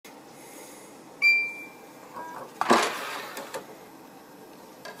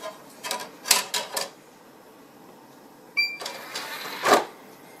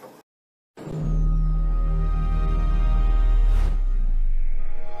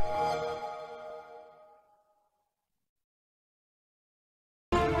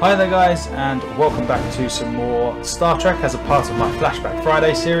Hi there guys, and welcome back to some more Star Trek as a part of my Flashback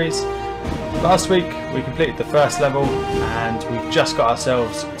Friday series. Last week we completed the first level and we've just got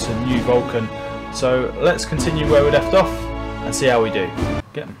ourselves to New Vulcan, so let's continue where we left off and see how we do.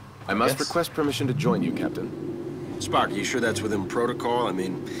 Get 'em, I must request permission to join you, Captain. Spock, you sure that's within protocol? I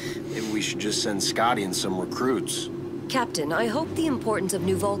mean, maybe we should just send Scotty and some recruits. Captain, I hope the importance of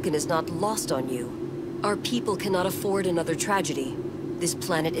New Vulcan is not lost on you. Our people cannot afford another tragedy. This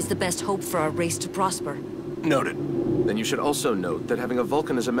planet is the best hope for our race to prosper. Noted. Then you should also note that having a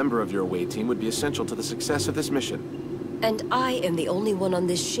Vulcan as a member of your away team would be essential to the success of this mission. And I am the only one on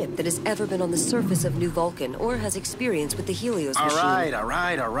this ship that has ever been on the surface of New Vulcan or has experience with the Helios machine. All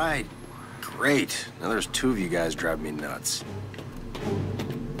right. Great. Now there's two of you guys driving me nuts.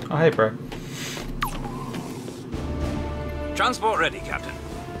 Oh hey bro. Transport ready, Captain.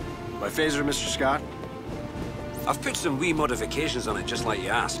 My phaser, Mr. Scott? I've put some wee modifications on it just like you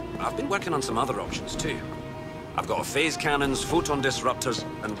asked. I've been working on some other options too. I've got phase cannons, photon disruptors,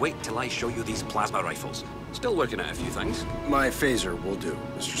 and wait till I show you these plasma rifles. Still working out a few things. My phaser will do,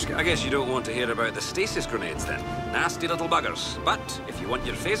 Mr. Scott. I guess you don't want to hear about the stasis grenades then. Nasty little buggers. But if you want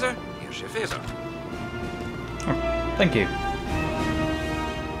your phaser, here's your phaser. Oh, thank you.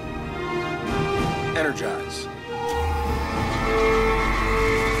 Energize.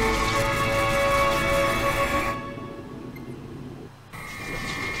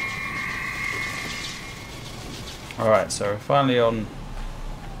 Alright, so we're finally on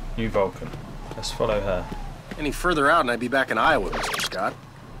New Vulcan. Let's follow her. Any further out and I'd be back in Iowa, Mr. Scott.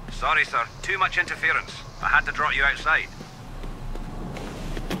 Sorry, sir. Too much interference. I had to drop you outside.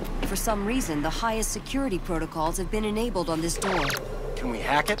 For some reason, the highest security protocols have been enabled on this door. Can we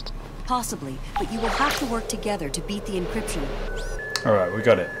hack it? Possibly, but you will have to work together to beat the encryption. Alright, we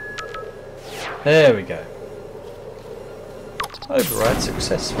got it. There we go. Override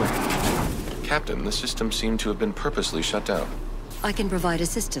successful. Captain, the system seemed to have been purposely shut down. I can provide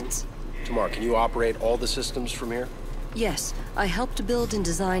assistance. Tamar, can you operate all the systems from here? Yes, I helped to build and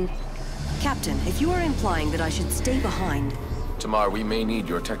design... Captain, if you are implying that I should stay behind... Tamar, we may need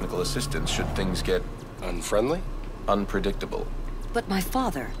your technical assistance should things get... Unfriendly? unpredictable. But my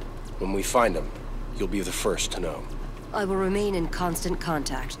father... When we find him, you'll be the first to know. I will remain in constant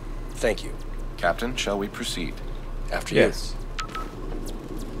contact. Thank you. Captain, shall we proceed? After you. Yes.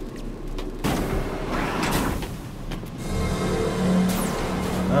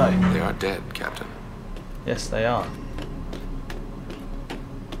 They are dead, Captain. Yes, they are.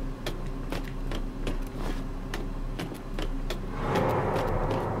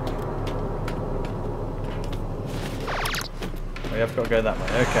 We have got to go that way.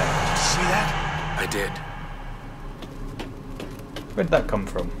 Okay. See that? I did. Where'd that come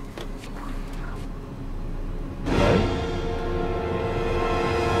from? Hello?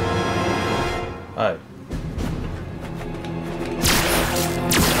 Oh.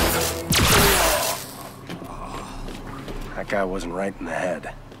 That guy wasn't right in the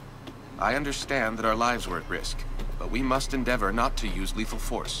head. I understand that our lives were at risk, but we must endeavor not to use lethal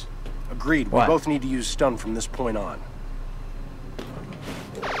force. Agreed. Why? We both need to use stun from this point on.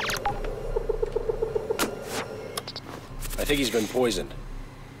 I think he's been poisoned.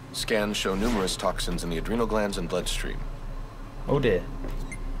 Scans show numerous toxins in the adrenal glands and bloodstream. Oh dear.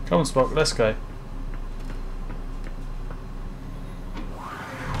 Come on, Spock, let's go.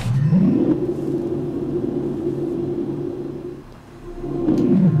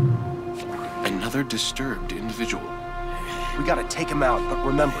 Another disturbed individual. We gotta take him out, but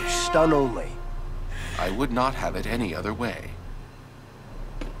remember, stun only. I would not have it any other way.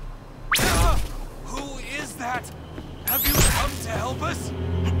 Who is that? Have you come to help us?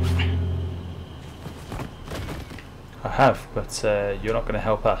 I have, but you're not going to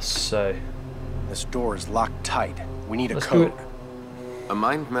help us, so... This door is locked tight. We need a Let's do code. it. A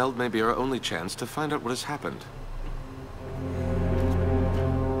mind meld may be our only chance to find out what has happened.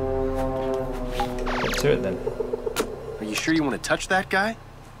 Get to it then. Are you sure you want to touch that guy?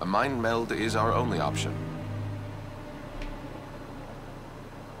 A mind meld is our only option.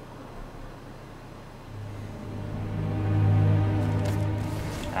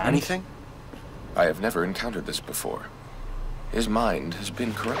 And? Anything? I have never encountered this before. His mind has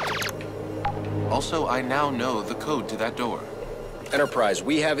been corrupted. Also, I now know the code to that door. Enterprise,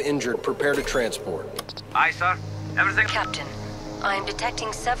 we have injured. Prepare to transport. Aye, sir. Everything... Captain, I am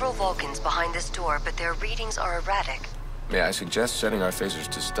detecting several Vulcans behind this door, but their readings are erratic. May I suggest setting our phasers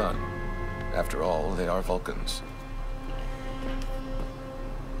to stun? After all, they are Vulcans.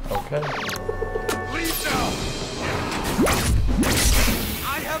 Okay. Leave now!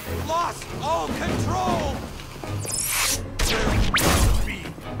 I have lost all control! There will be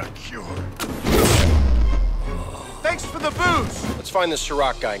cure. Thanks for the booze! Let's find this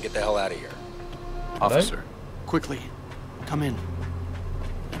Sirach guy and get the hell out of here. Officer. Quickly, come in.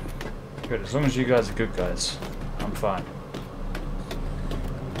 Good, as long as you guys are good guys, I'm fine.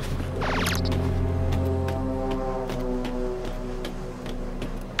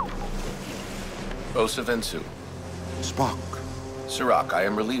 Osavensu. Spock. Sirach, I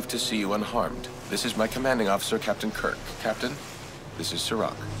am relieved to see you unharmed. This is my commanding officer, Captain Kirk. Captain, this is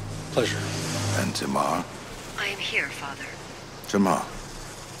Sirach. Pleasure. And Tamar. I am here, Father. Tamar,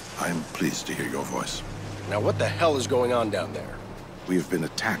 I am pleased to hear your voice. Now what the hell is going on down there? We have been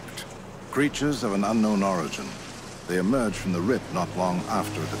attacked. Creatures of an unknown origin. They emerged from the rip not long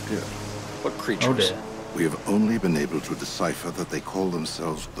after it appeared. What creatures? Oh dear. We have only been able to decipher that they call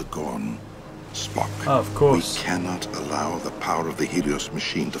themselves the Gorn. Spock. Oh, of course. We cannot allow the power of the Helios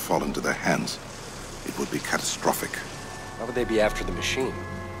machine to fall into their hands. It would be catastrophic. Why would they be after the machine?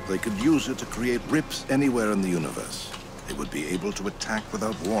 They could use it to create rips anywhere in the universe. They would be able to attack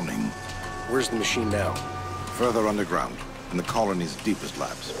without warning. Where's the machine now? Further underground, in the colony's deepest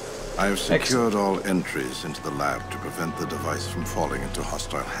labs. I have secured all entries into the lab to prevent the device from falling into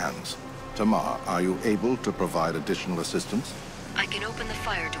hostile hands. Tamar, are you able to provide additional assistance? I can open the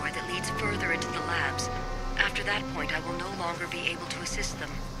fire door that leads further into the labs. After that point, I will no longer be able to assist them.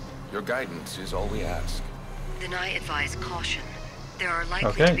 Your guidance is all we ask. Then I advise caution. There are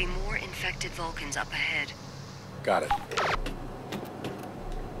likely to be more infected Vulcans up ahead. Got it.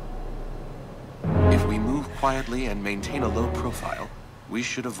 If we move quietly and maintain a low profile, we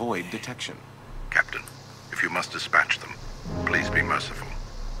should avoid detection. Captain, if you must dispatch them, please be merciful.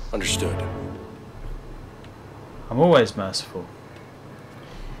 Understood. I'm always merciful.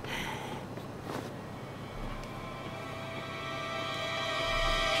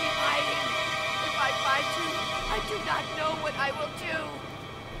 Keep hiding. If I find you, I do not know what I will do.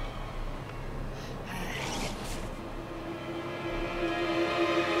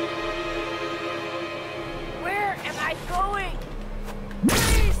 Where am I going?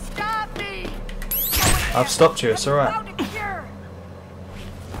 Please stop me! I've stopped you, it's alright. Found a cure.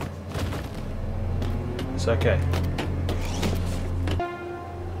 It's okay.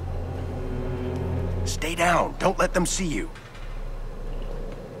 Stay down. Don't let them see you.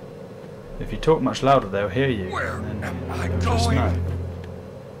 If you talk much louder, they'll hear you. Where and then am I they'll just going? know.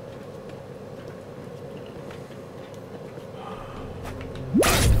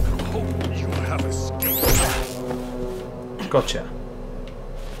 Hope you have escaped. Gotcha.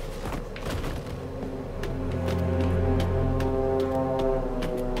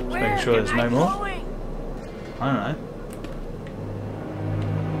 Where making sure there's am no I more. going? I don't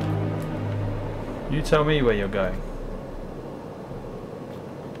know. You tell me where you're going.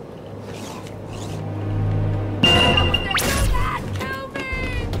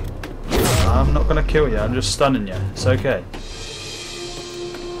 I'm not gonna kill you, I'm just stunning you. It's okay.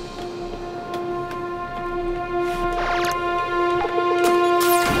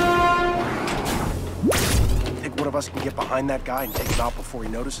 Think one of us can get behind that guy and take him out before he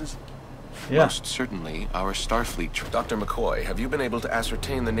notices? Yeah. Most certainly, our Starfleet... Dr. McCoy, have you been able to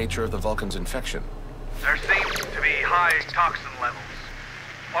ascertain the nature of the Vulcan's infection? There seems to be high toxin levels.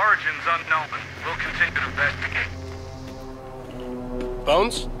 Origins unknown. We'll continue to investigate.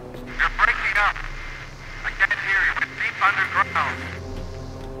 Bones? You're breaking up. I can't hear you. It's deep underground.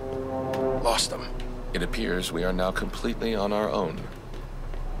 Lost them. It appears we are now completely on our own.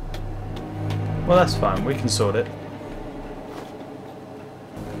 Well, that's fine. We can sort it.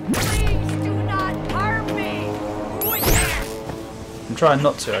 Please do not harm me. Who is there? I'm trying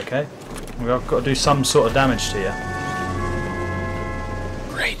not to, okay? We've got to do some sort of damage to you.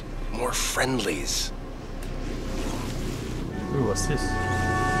 Great. More friendlies. Ooh, what's this?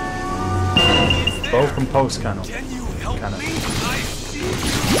 Vulcan pulse cannon. Can you help Cannon. me? I see you.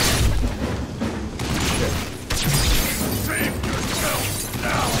 Save yourself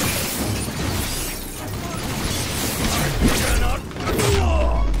now.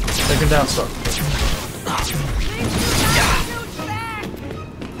 Take him down, Spock.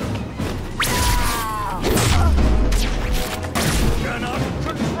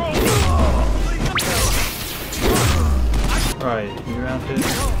 Right, you around here?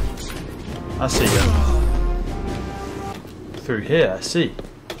 I see you. Through here, I see.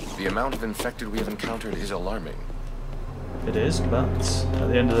 The amount of infected we have encountered is alarming. It is, but at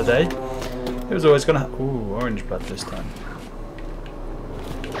the end of the day, it was always gonna. Ooh, orange blood this time.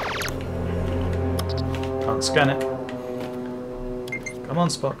 Can't scan it. Come on,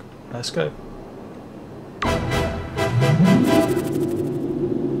 Spock. Let's go.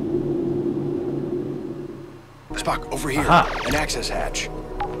 Spock, over here. Aha. An access hatch.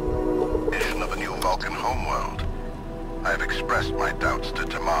 Vulcan homeworld. I have expressed my doubts to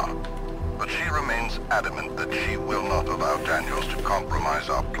Tamar, but she remains adamant that she will not allow Daniels to compromise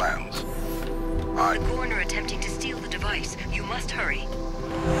our plans. The Gorn are attempting to steal the device. You must hurry.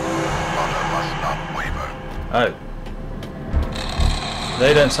 Potter must not waver. Oh.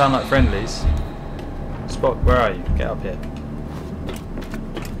 They don't sound like friendlies. Spock, where are you? Get up here.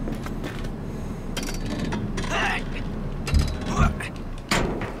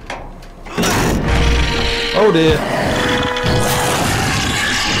 Oh dear.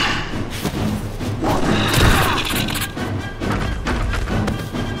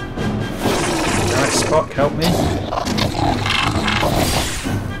 Alright, Spock, help me.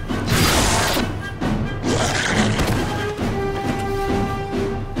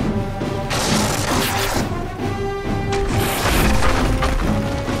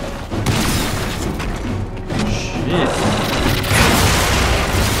 Shit.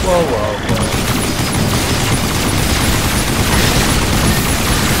 Whoa, whoa, whoa.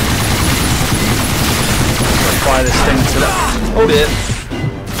 Fire this thing to that. Oh dear.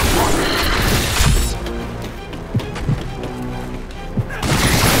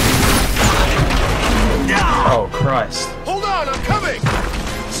 Oh Christ. Hold on, I'm coming!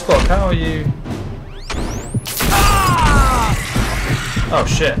 Spock, how are you? Oh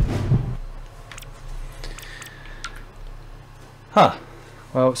shit. Huh.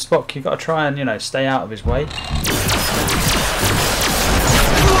 Well, Spock, you've got to try and, you know, stay out of his way.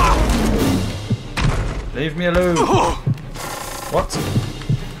 Leave me alone. What?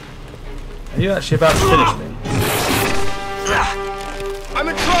 Are you actually about to finish me? I'm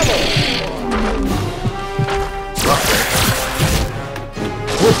in trouble!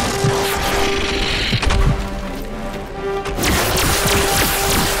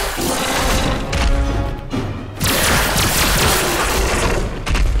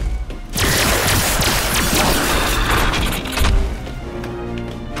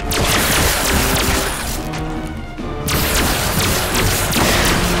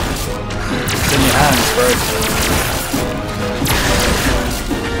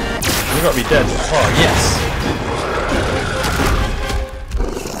 You've got to be dead. Oh, yes!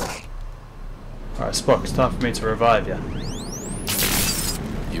 Alright, Spock, it's time for me to revive you.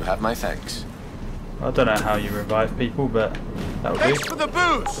 You have my thanks. I don't know how you revive people, but that'll do. Thanks for the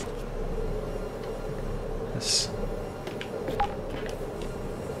booze! Yes.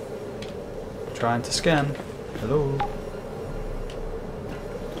 Trying to scan. Hello.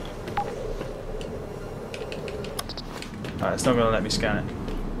 Alright, it's not going to let me scan it.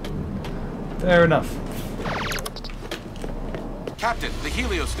 Fair enough. Captain, the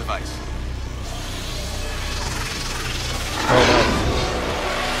Helios device. Hold on.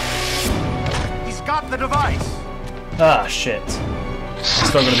 He's got the device! Ah, shit.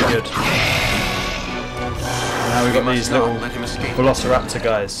 It's not going to be good. Now we've got these little Velociraptor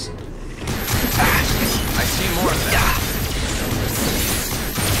guys. I see more of them.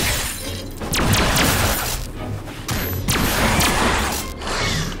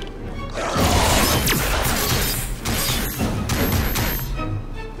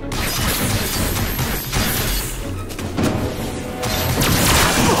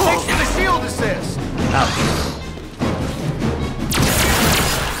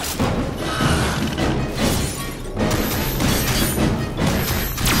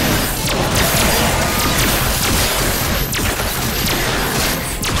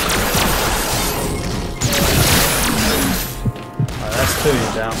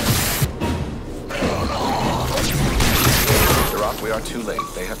 We are too late.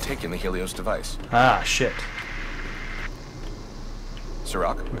 They have taken the Helios device. Ah, shit.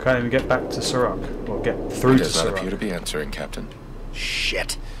 Sirach? We can't even get back to Sirach. Or get through to Does not Sirach. appear to be answering, Captain.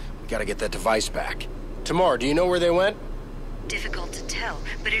 Shit. We gotta get that device back. Tamar, do you know where they went? Difficult to tell,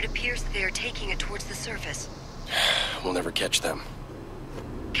 but it appears that they are taking it towards the surface. We'll never catch them.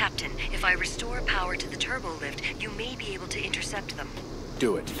 Captain, if I restore power to the turbo lift, you may be able to intercept them.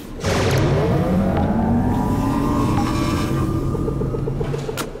 Do it.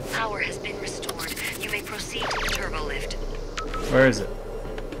 Power has been restored. You may proceed to the turbo lift. Where is it?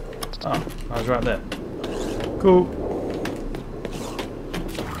 Oh, I was right there. Cool.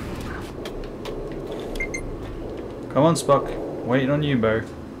 Come on, Spock. Waiting on you, Bo.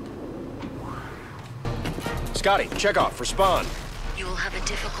 Scotty, check off for spawn. You will have a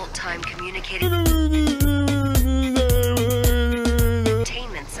difficult time communicating.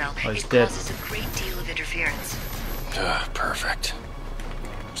 Containment cell. Oh, he's it dead. causes a great deal of interference. Perfect.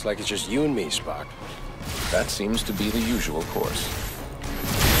 Looks like it's just you and me, Spock. That seems to be the usual course.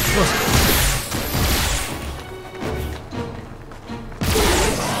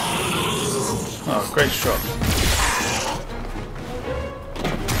 Oh, great shot.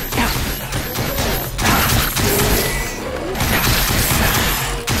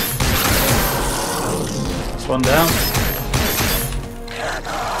 That's one down.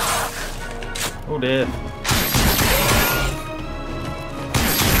 Oh dear.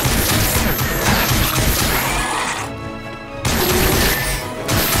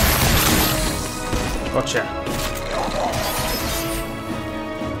 Gotcha.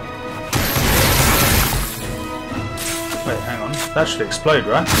 Wait, hang on. That should explode,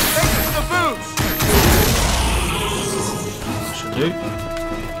 right? Should do.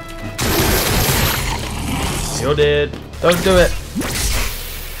 You're dead. Don't do it.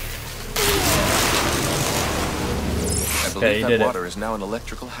 I believe that water is now an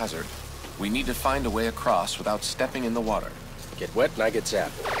electrical hazard. We need to find a way across without stepping in the water. Get wet and I get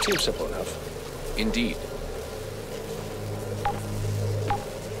zapped. Seems simple enough. Indeed.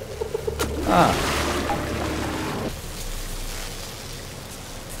 Ah.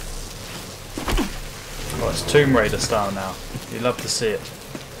 Well, it's Tomb Raider style now. You love to see it.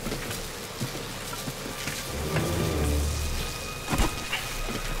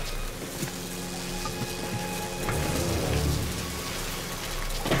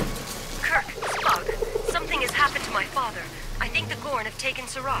 Taken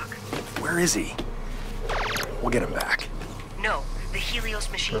Sirach. Where is he? We'll get him back. No, the Helios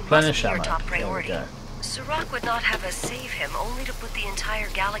machine Replenish must be ammo. your top priority. There Sirach would not have us save him, only to put the entire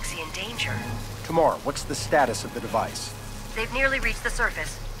galaxy in danger. Tamar, what's the status of the device? They've nearly reached the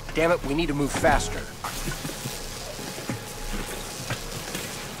surface. Damn it, we need to move faster.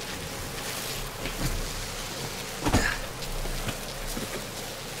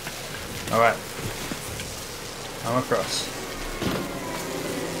 Alright. I'm across.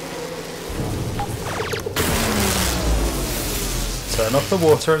 Turn off the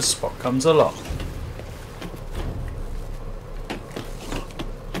water and Spock comes along.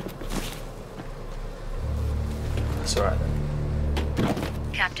 That's alright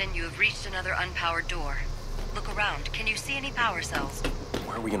then. Captain, you have reached another unpowered door. Look around. Can you see any power cells?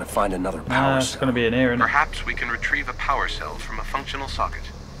 Where are we going to find another power It's cell? going to be in here, isn't it? Perhaps we can retrieve a power cell from a functional socket.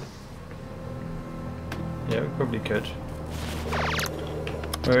 Yeah, we probably could.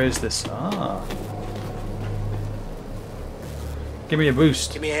 Where is this? Ah. Give me a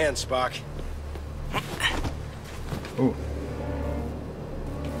boost. Give me a hand, Spock. Ooh.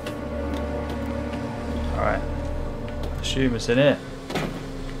 Alright. Assume it's in it.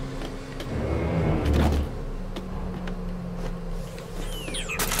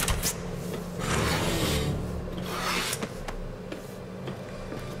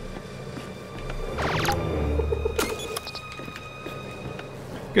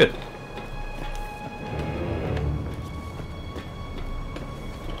 Good.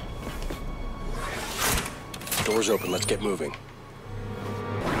 Door's open, let's get moving.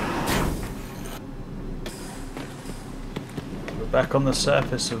 We're back on the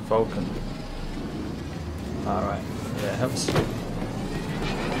surface of Vulcan. Alright. Yeah, it helps. Let's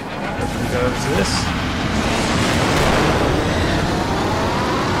go over to this.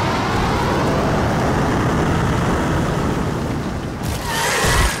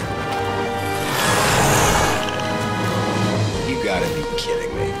 You gotta be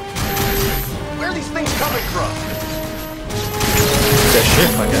kidding me. Where are these things coming from? Their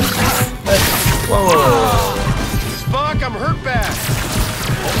ship, I guess. Hey. Whoa! Spock, I'm hurt bad.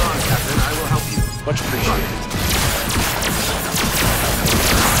 Hold on, Captain. I will help you. Much appreciated.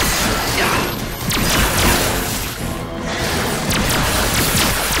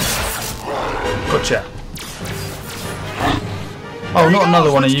 Gotcha. Oh, not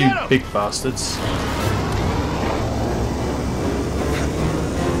another one of you big bastards.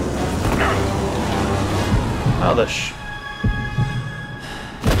 How the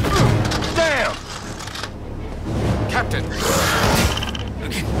Damn! Captain!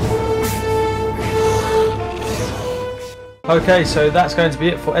 Okay, so that's going to be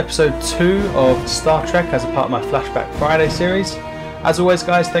it for episode 2 of Star Trek as a part of my Flashback Friday series. As always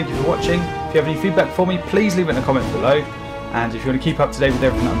guys, thank you for watching. If you have any feedback for me, please leave it in the comments below. And if you want to keep up to date with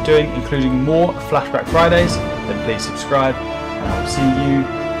everything I'm doing, including more Flashback Fridays, then please subscribe. And I'll see you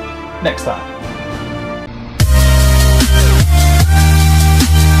next time.